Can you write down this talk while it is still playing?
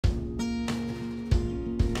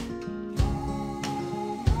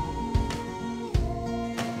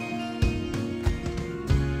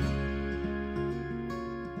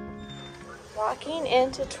Walking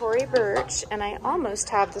into Tory Burch, and I almost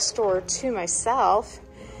have the store to myself.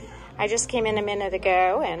 I just came in a minute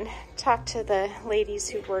ago and talked to the ladies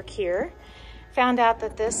who work here. Found out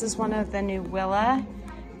that this is one of the new Willa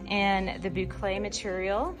in the boucle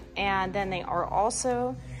material, and then they are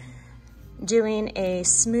also doing a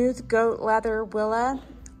smooth goat leather Willa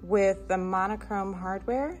with the monochrome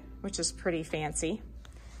hardware, which is pretty fancy.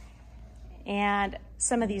 And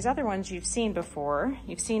some of these other ones you've seen before.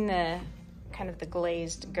 You've seen the kind of the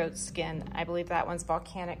glazed goat skin. I believe that one's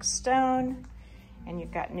volcanic stone. And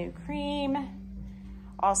you've got new cream.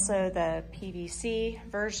 Also the PVC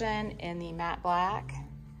version in the matte black.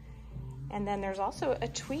 And then there's also a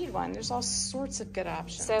tweed one. There's all sorts of good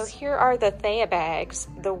options. So here are the Thea bags.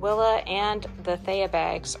 The Willa and the Thea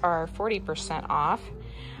bags are 40% off.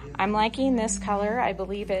 I'm liking this color. I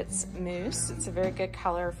believe it's mousse. It's a very good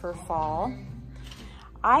color for fall.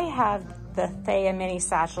 I have the Thea mini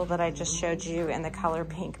satchel that I just showed you in the color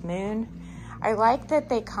Pink Moon. I like that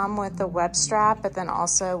they come with the web strap, but then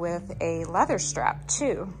also with a leather strap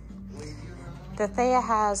too. The Thea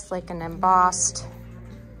has like an embossed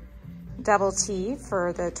double T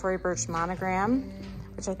for the Tory Burch monogram,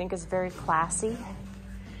 which I think is very classy.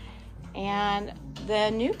 And the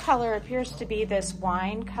new color appears to be this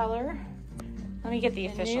wine color. Let me get the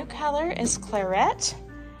official. The new color is claret,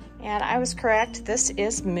 and I was correct, this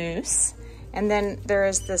is mousse. And then there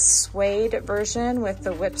is this suede version with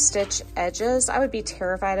the whip stitch edges. I would be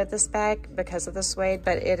terrified of this bag because of the suede,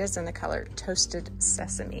 but it is in the color Toasted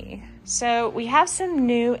Sesame. So we have some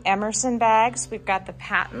new Emerson bags. We've got the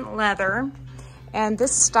patent leather, and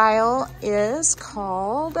this style is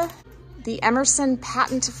called the Emerson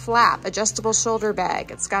Patent Flap Adjustable Shoulder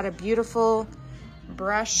Bag. It's got a beautiful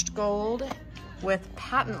brushed gold with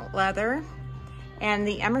patent leather, and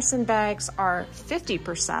the Emerson bags are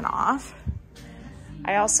 50% off.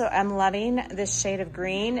 I also am loving this shade of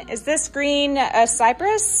green. Is this green a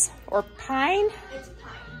cypress or pine? It's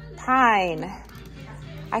pine. Pine.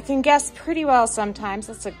 I can guess pretty well sometimes.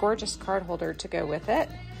 That's a gorgeous card holder to go with it.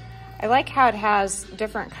 I like how it has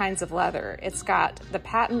different kinds of leather. It's got the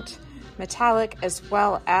patent metallic as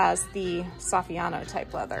well as the Saffiano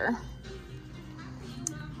type leather.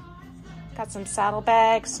 Got some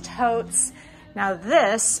saddlebags, totes. Now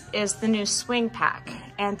this is the new swing pack,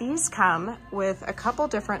 and these come with a couple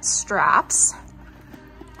different straps.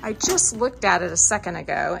 I just looked at it a second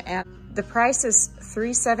ago, and the price is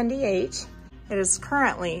 $378. It is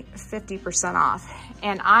currently 50% off,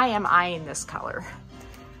 and I am eyeing this color.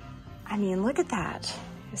 I mean, look at that.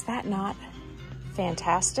 Is that not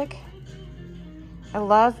fantastic? I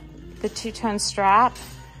love the two-tone strap.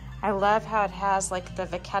 I love how it has like the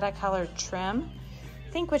vachetta colored trim.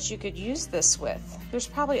 Think what you could use this with. There's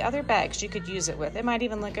probably other bags you could use it with. It might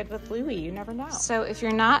even look good with Louis, you never know. So if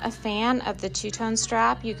you're not a fan of the two-tone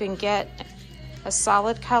strap, you can get a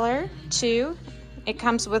solid color too. It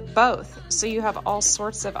comes with both, so you have all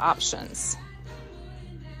sorts of options.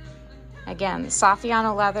 Again,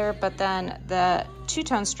 Saffiano leather, but then the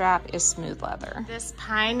two-tone strap is smooth leather. This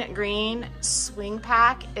pine green swing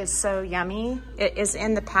pack is so yummy. It is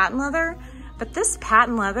in the patent leather, but this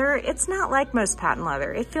patent leather, it's not like most patent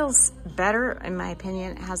leather. It feels better, in my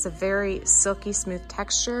opinion. It has a very silky smooth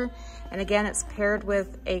texture. And again, it's paired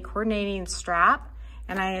with a coordinating strap.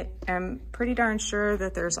 And I am pretty darn sure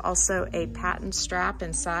that there's also a patent strap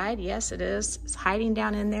inside. Yes, it is. It's hiding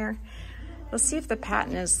down in there. Let's see if the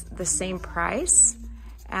patent is the same price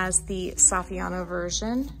as the Saffiano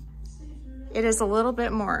version. It is a little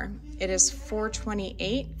bit more. It is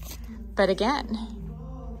 $428, but again,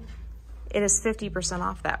 it is 50%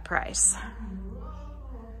 off that price.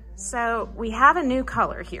 So we have a new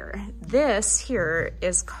color here. This here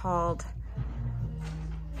is called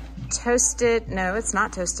toasted, no, it's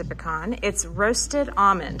not toasted pecan. It's roasted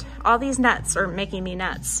almond. All these nuts are making me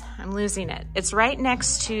nuts. I'm losing it. It's right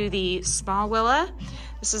next to the small Willa.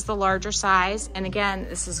 This is the larger size. And again,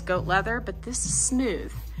 this is goat leather, but this is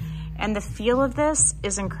smooth. And the feel of this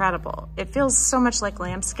is incredible. It feels so much like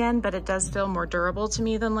lambskin, but it does feel more durable to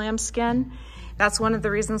me than lambskin. That's one of the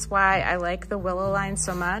reasons why I like the Willa line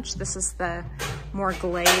so much. This is the more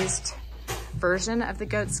glazed version of the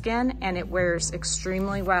goat skin, and it wears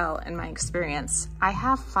extremely well in my experience. I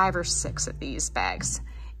have 5 or 6 of these bags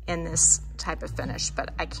in this type of finish,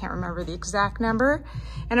 but I can't remember the exact number.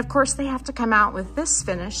 And of course they have to come out with this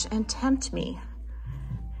finish and tempt me.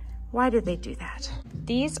 Why did they do that?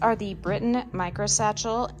 These are the Britain Micro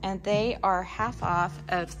Satchel, and they are half off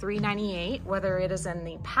of $398, whether it is in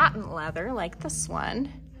the patent leather like this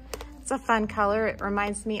one. It's It's a fun color. It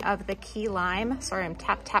reminds me of the key lime. Sorry, I'm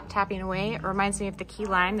tapping away. It reminds me of the key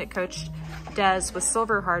lime that Coach does with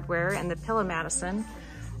silver hardware and the Pillow Madison.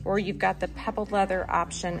 Or you've got the pebbled leather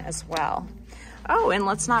option as well. Oh, and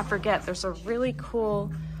let's not forget, there's a really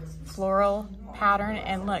cool floral pattern,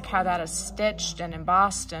 and look how that is stitched and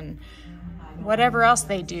embossed and whatever else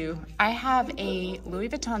they do. I have a Louis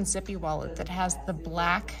Vuitton zippy wallet that has the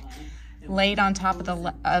black laid on top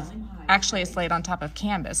of actually it's laid on top of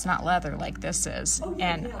canvas, not leather like this is,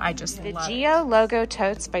 and I just love it. The Geo logo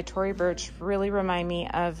totes by Tory Burch really remind me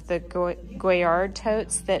of the Goyard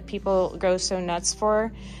totes that people go so nuts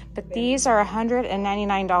for, but these are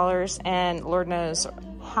 $199, and Lord knows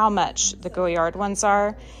how much the Goyard ones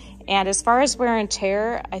are. And as far as wear and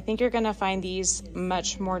tear, I think you're gonna find these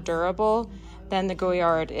much more durable than the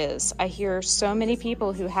Goyard is. I hear so many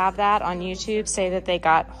people who have that on YouTube say that they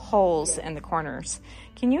got holes in the corners.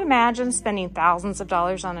 Can you imagine spending thousands of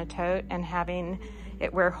dollars on a tote and having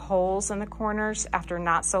it wear holes in the corners after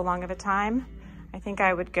not so long of a time? I think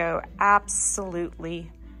I would go absolutely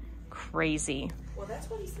crazy. Well, that's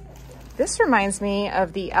what he said. This reminds me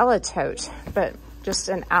of the Ella tote, but just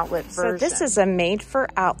an outlet version. So this is a made for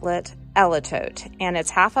outlet Ella tote, and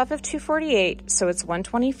it's half off of $248, so it's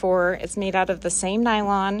 $124. It's made out of the same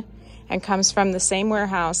nylon and comes from the same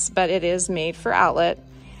warehouse, but it is made for outlet.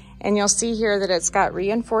 And you'll see here that it's got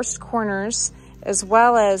reinforced corners, as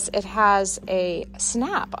well as it has a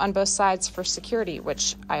snap on both sides for security,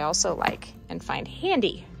 which I also like and find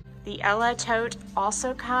handy. The Ella tote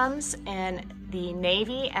also comes in the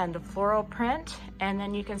navy and the floral print, and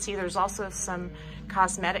then you can see there's also some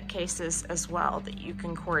cosmetic cases as well that you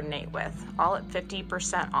can coordinate with, all at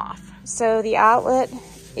 50% off. So the outlet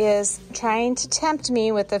is trying to tempt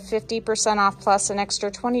me with a 50% off plus an extra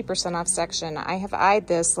 20% off section. I have eyed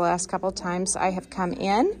this the last couple of times I have come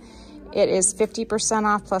in. It is 50%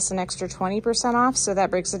 off plus an extra 20% off, so that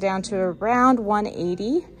breaks it down to around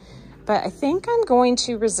 $180. But I think I'm going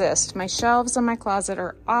to resist. My shelves in my closet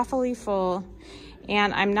are awfully full,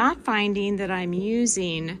 and I'm not finding that I'm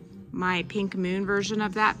using my Pink Moon version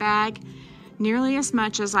of that bag nearly as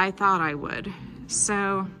much as I thought I would.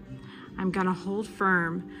 So I'm gonna hold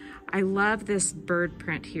firm. I love this bird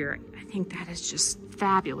print here. I think that is just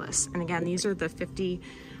fabulous. And again, these are the 50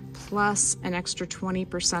 plus an extra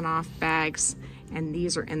 20% off bags, and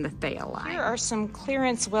these are in the Thea line. Here are some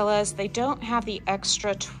clearance Willas. They don't have the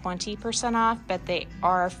extra 20% off, but they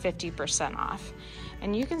are 50% off.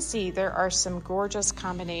 And you can see there are some gorgeous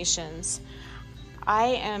combinations. I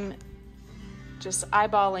am just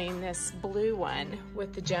eyeballing this blue one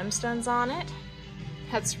with the gemstones on it.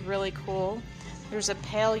 That's really cool. There's a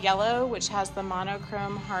pale yellow, which has the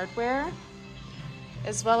monochrome hardware,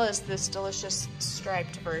 as well as this delicious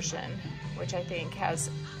striped version, which I think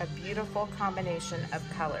has a beautiful combination of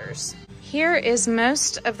colors. Here is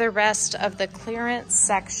most of the rest of the clearance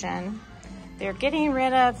section. They're getting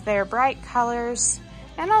rid of their bright colors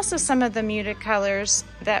and also some of the muted colors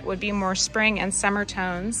that would be more spring and summer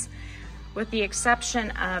tones, with the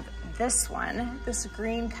exception of this one. This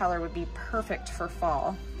green color would be perfect for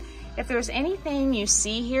fall. If there's anything you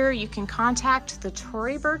see here, you can contact the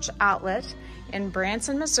Tory Burch Outlet in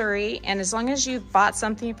Branson, Missouri, and as long as you've bought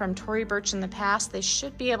something from Tory Burch in the past, they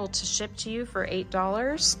should be able to ship to you for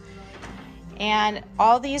 $8. And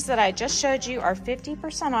all these that I just showed you are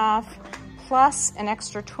 50% off, plus an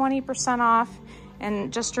extra 20% off.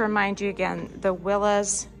 And just to remind you again, the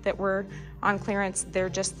Willas that were on clearance, they're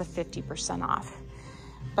just the 50% off.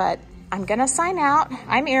 But I'm gonna sign out.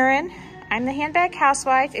 I'm Erin. I'm the Handbag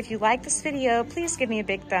Housewife. If you like this video, please give me a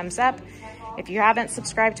big thumbs up. If you haven't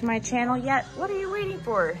subscribed to my channel yet, what are you waiting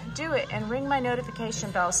for? Do it and ring my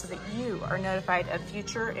notification bell so that you are notified of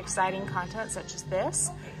future exciting content such as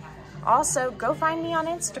this. Also, go find me on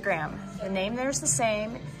Instagram. The name there's the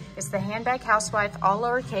same. It's the Handbag Housewife, all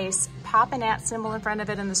lowercase. Pop an @ symbol in front of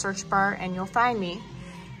it in the search bar and you'll find me.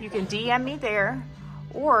 You can DM me there,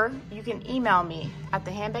 or you can email me at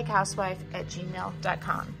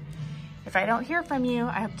thehandbaghousewife@gmail.com. If I don't hear from you,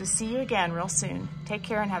 I hope to see you again real soon. Take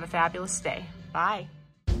care and have a fabulous day. Bye.